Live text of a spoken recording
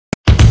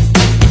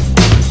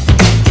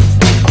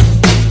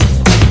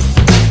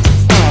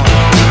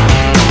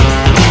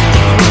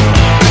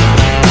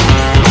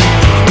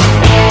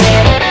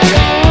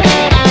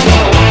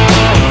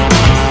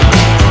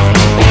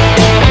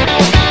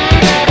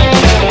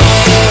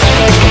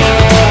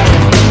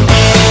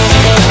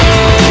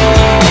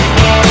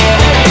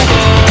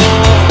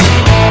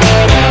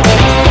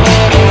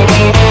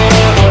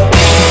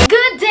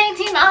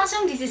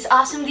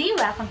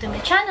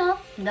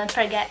don't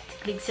forget to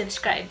click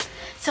subscribe.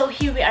 So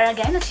here we are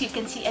again. As you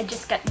can see, I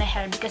just cut my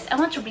hair because I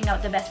want to bring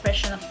out the best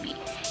version of me.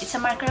 It's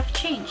a marker of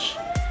change.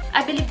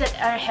 I believe that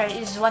our hair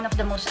is one of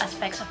the most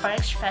aspects of our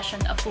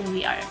expression of who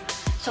we are.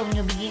 So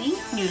new beginning,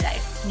 new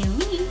life, new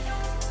me.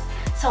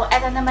 So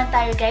eto naman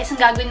tayo guys.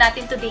 Ang gagawin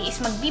natin today is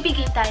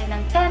magbibigay tayo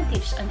ng 10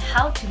 tips on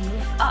how to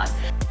move on.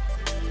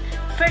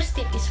 First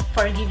tip is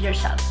forgive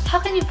yourself. How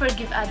can you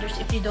forgive others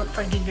if you don't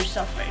forgive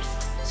yourself first?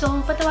 So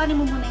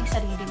patawarin mo muna yung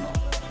sarili mo.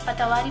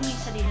 Patawarin mo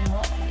yung sarili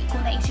mo.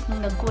 Kung naisip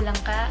mong nagkulang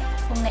ka,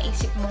 kung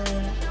naisip mong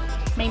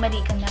may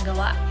mali kang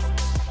nagawa,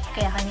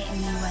 kaya kanya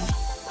iniwan.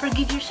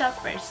 Forgive yourself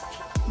first,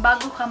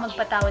 bago ka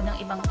magpatawad ng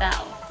ibang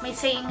tao. May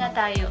saying nga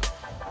tayo,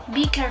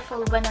 be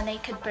careful when a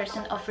naked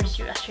person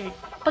offers you a shirt.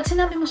 Pag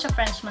sinabi mo sa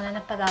friends mo na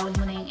napatawad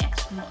mo na yung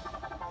ex mo,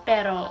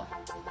 pero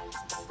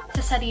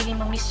sa sarili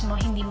mo mismo,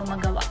 hindi mo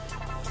magawa.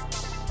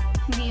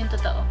 Hindi yun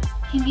totoo.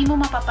 Hindi mo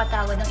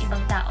mapapatawad ng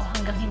ibang tao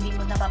hanggang hindi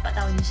mo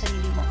napapatawad yung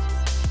sarili mo.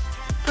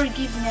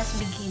 Forgiveness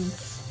begins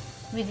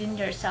within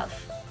yourself.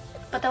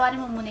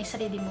 Patawarin mo muna yung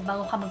sarili mo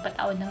bago ka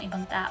magpatawad ng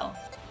ibang tao.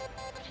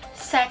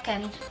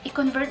 Second,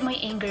 i-convert mo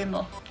yung anger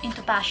mo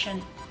into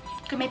passion.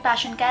 Kung may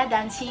passion ka,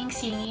 dancing,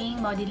 singing,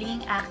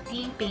 modeling,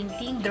 acting,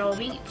 painting,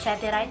 drawing,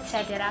 etc.,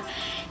 etc.,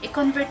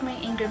 i-convert mo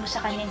yung anger mo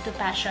sa kanya into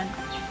passion.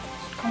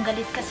 Kung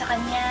galit ka sa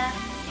kanya,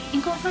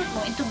 i-convert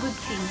mo into good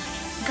thing.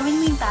 Gawin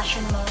mo yung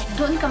passion mo,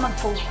 doon ka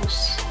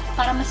mag-focus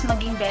para mas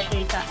maging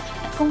better ka.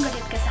 At kung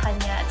galit ka sa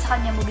kanya at sa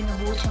kanya mo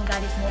binubuhos yung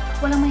galit mo,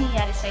 walang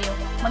mangyayari sa'yo.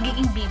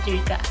 Magiging bitter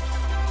ka.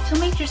 So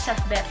make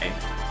yourself better.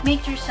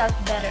 Make yourself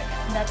better,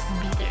 not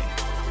bitter.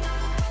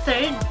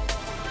 Third,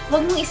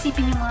 huwag mong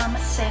isipin yung mga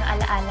masasayang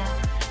alaala.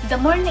 The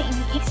more na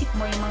iniisip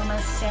mo yung mga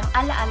masasayang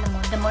alaala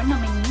mo, the more na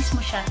mamimiss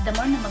mo siya, the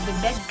more na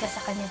magbebeg ka sa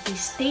kanya to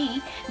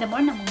stay, the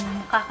more na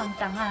mamumukha kang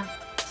tanga.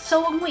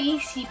 So, huwag mo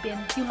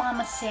iisipin yung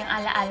mga masasayang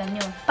alaala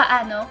nyo.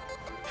 Paano?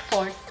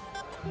 Fourth,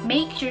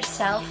 make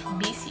yourself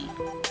busy.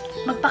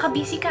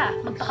 Magpaka-busy ka.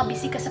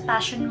 Magpaka-busy ka sa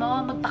passion mo,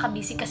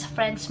 magpaka-busy ka sa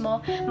friends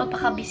mo,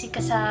 magpaka-busy ka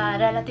sa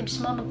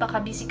relatives mo,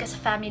 magpaka-busy ka sa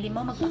family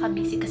mo,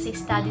 magpaka-busy ka sa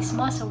studies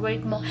mo, sa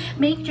work mo.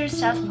 Make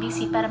yourself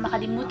busy para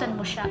makalimutan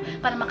mo siya,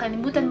 para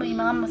makalimutan mo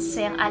yung mga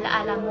masasayang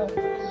alaala mo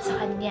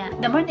sa kanya.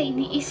 The more na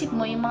iniisip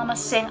mo yung mga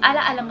masasayang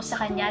alaala mo sa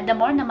kanya, the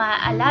more na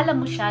maaalala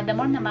mo siya, the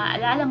more na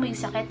maaalala mo yung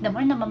sakit, the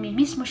more na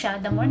mamimiss mo siya,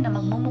 the more na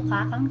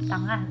magmumukha kang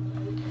tanga.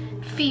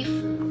 Fifth,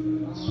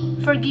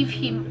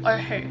 forgive him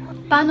or her.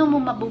 Paano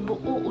mo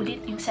mabubuo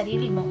ulit yung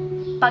sarili mo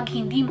pag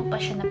hindi mo pa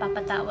siya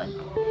napapatawad?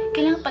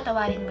 Kailangang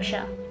patawarin mo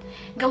siya.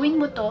 Gawin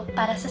mo to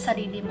para sa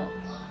sarili mo,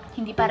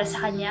 hindi para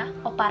sa kanya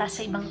o para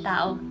sa ibang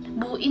tao.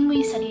 Buuin mo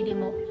yung sarili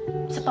mo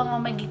sa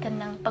pamamagitan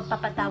ng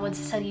pagpapatawad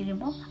sa sarili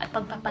mo at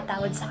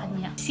pagpapatawad sa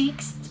kanya.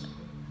 Sixth,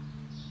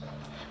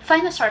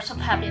 find a source of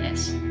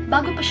happiness.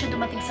 Bago pa siya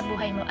dumating sa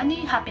buhay mo, ano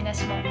yung happiness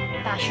mo?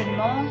 Passion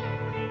mo?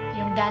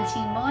 Yung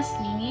dancing mo,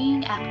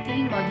 singing,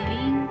 acting,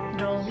 modeling,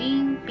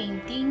 drawing,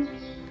 painting,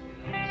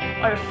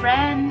 or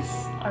friends,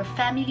 or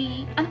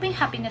family. Ano ba yung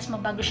happiness mo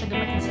bago siya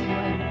dumating sa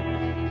buhay mo?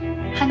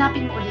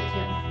 Hanapin mo ulit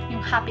yun,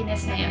 yung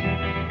happiness na yun.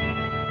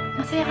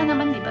 Masaya ka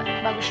naman, di ba?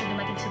 Bago siya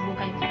dumating sa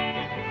buhay mo.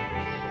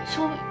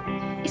 So,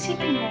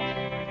 isipin mo,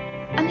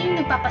 ano yung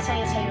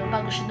nagpapasaya sa'yo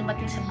bago siya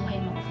dumating sa buhay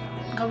mo?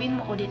 Gawin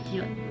mo ulit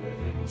yun.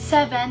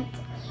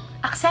 Seventh,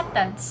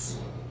 acceptance.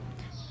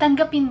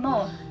 Tanggapin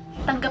mo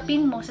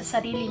sa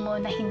sarili mo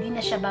na hindi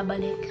na siya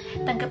babalik.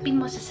 Tanggapin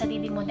mo sa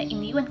sarili mo na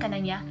iniwan ka na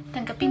niya.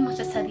 Tanggapin mo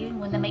sa sarili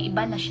mo na may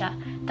iba na siya.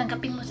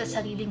 Tanggapin mo sa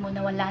sarili mo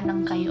na wala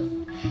nang kayo.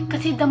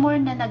 Kasi the more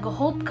na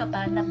nag-hope ka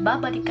pa na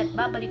babalik at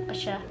babalik pa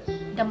siya,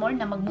 the more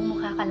na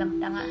magmumukha ka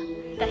lang tanga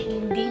dahil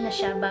hindi na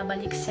siya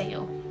babalik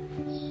sa'yo.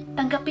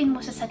 Tanggapin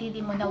mo sa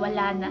sarili mo na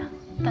wala na.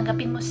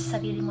 Tanggapin mo sa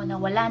sarili mo na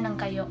wala nang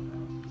kayo.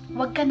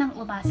 Huwag ka nang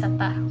umasa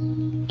pa.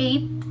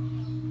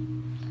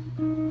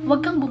 8.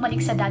 Huwag kang bumalik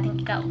sa dating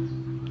ikaw.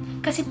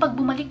 Kasi pag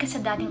bumalik ka sa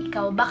dating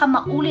ikaw, baka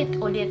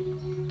maulit-ulit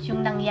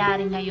yung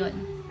nangyari ngayon.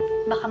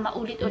 Baka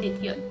maulit-ulit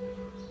yun.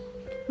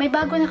 May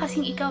bago na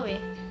kasing ikaw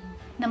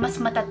na mas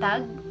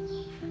matatag,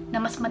 na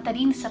mas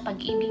matalino sa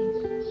pag-ibig,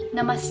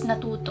 na mas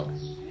natuto.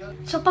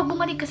 So pag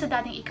bumalik ka sa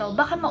dating ikaw,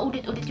 baka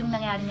maulit-ulit yung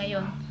nangyari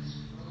ngayon.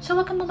 So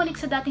wag kang bumalik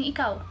sa dating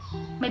ikaw.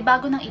 May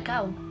bago ng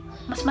ikaw.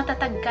 Mas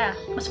matatag ka,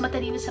 mas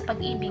matalino sa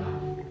pag-ibig,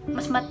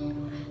 mas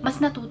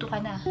natuto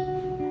ka na.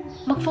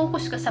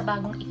 Mag-focus ka sa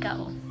bagong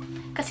ikaw.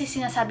 Kasi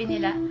sinasabi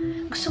nila,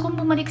 gusto kong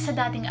bumalik sa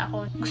dating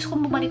ako. Gusto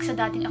kong bumalik sa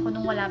dating ako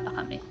nung wala pa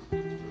kami.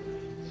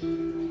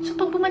 So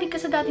pag bumalik ka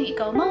sa dating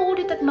ikaw,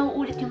 mauulit at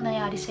mauulit yung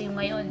nangyari sa'yo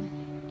ngayon.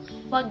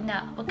 Wag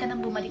ka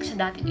nang bumalik sa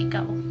dating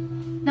ikaw.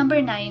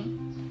 Number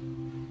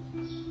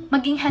 9,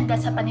 maging handa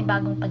sa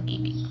panibagong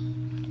pag-ibig.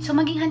 So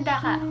maging handa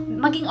ka,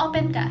 maging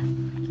open ka.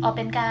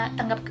 Open ka,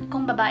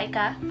 kung babae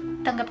ka,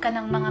 tanggap ka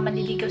ng mga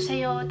manliligaw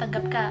sa'yo,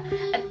 tanggap ka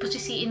at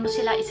busisiin mo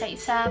sila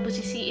isa-isa,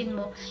 busisiin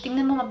mo.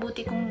 Tingnan mo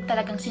mabuti kung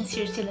talagang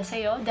sincere sila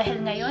sa'yo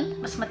dahil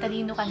ngayon, mas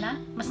matalino ka na,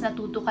 mas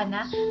natuto ka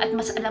na, at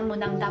mas alam mo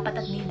na ang dapat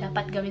at di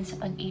dapat gawin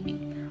sa pag-ibig.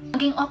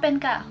 Maging open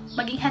ka,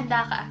 maging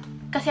handa ka.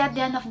 Kasi at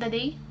the end of the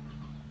day,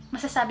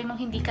 masasabi mong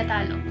hindi ka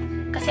talo.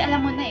 Kasi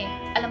alam mo na eh.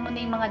 Alam mo na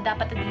yung mga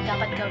dapat at hindi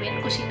dapat gawin,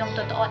 kung sinong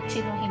totoo at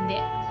sinong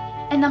hindi.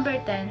 And number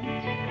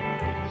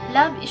 10,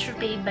 love is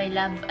repaid by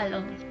love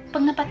alone.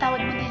 Pag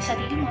napatawad mo na yung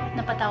sarili mo,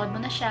 napatawad mo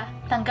na siya,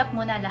 tanggap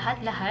mo na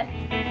lahat-lahat,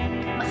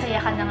 masaya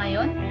ka na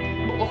ngayon,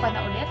 buo ka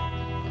na ulit,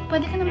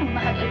 pwede ka na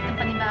magmahal ulit ng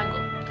panibago.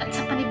 At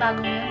sa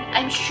panibagong yun,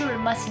 I'm sure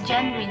mas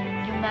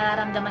genuine yung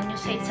nararamdaman nyo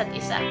sa isa't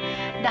isa.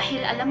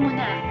 Dahil alam mo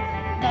na,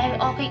 dahil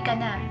okay ka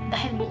na,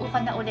 dahil buo ka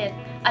na ulit,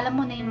 alam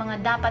mo na yung mga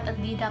dapat at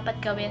di dapat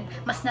gawin,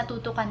 mas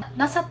natuto ka na,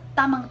 nasa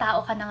tamang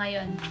tao ka na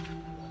ngayon.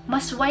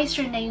 Mas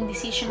wiser na yung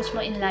decisions mo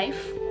in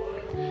life.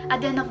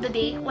 At the end of the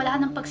day, wala ka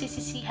ng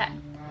pagsisisihan.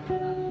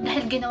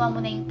 Dahil ginawa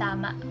mo na yung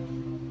tama.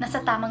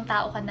 Nasa tamang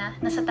tao ka na,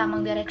 nasa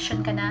tamang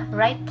direction ka na,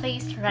 right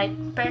place, right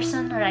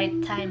person, right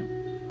time.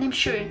 I'm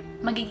sure,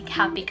 magiging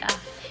happy ka.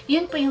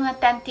 Yun po yung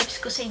 10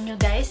 tips ko sa inyo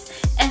guys.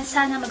 And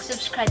sana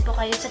mag-subscribe po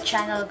kayo sa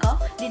channel ko,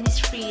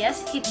 Denise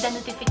Frias. Hit the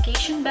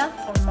notification bell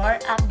for more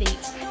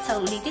updates. Sa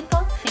ulitin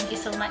po, thank you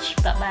so much.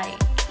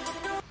 Bye-bye!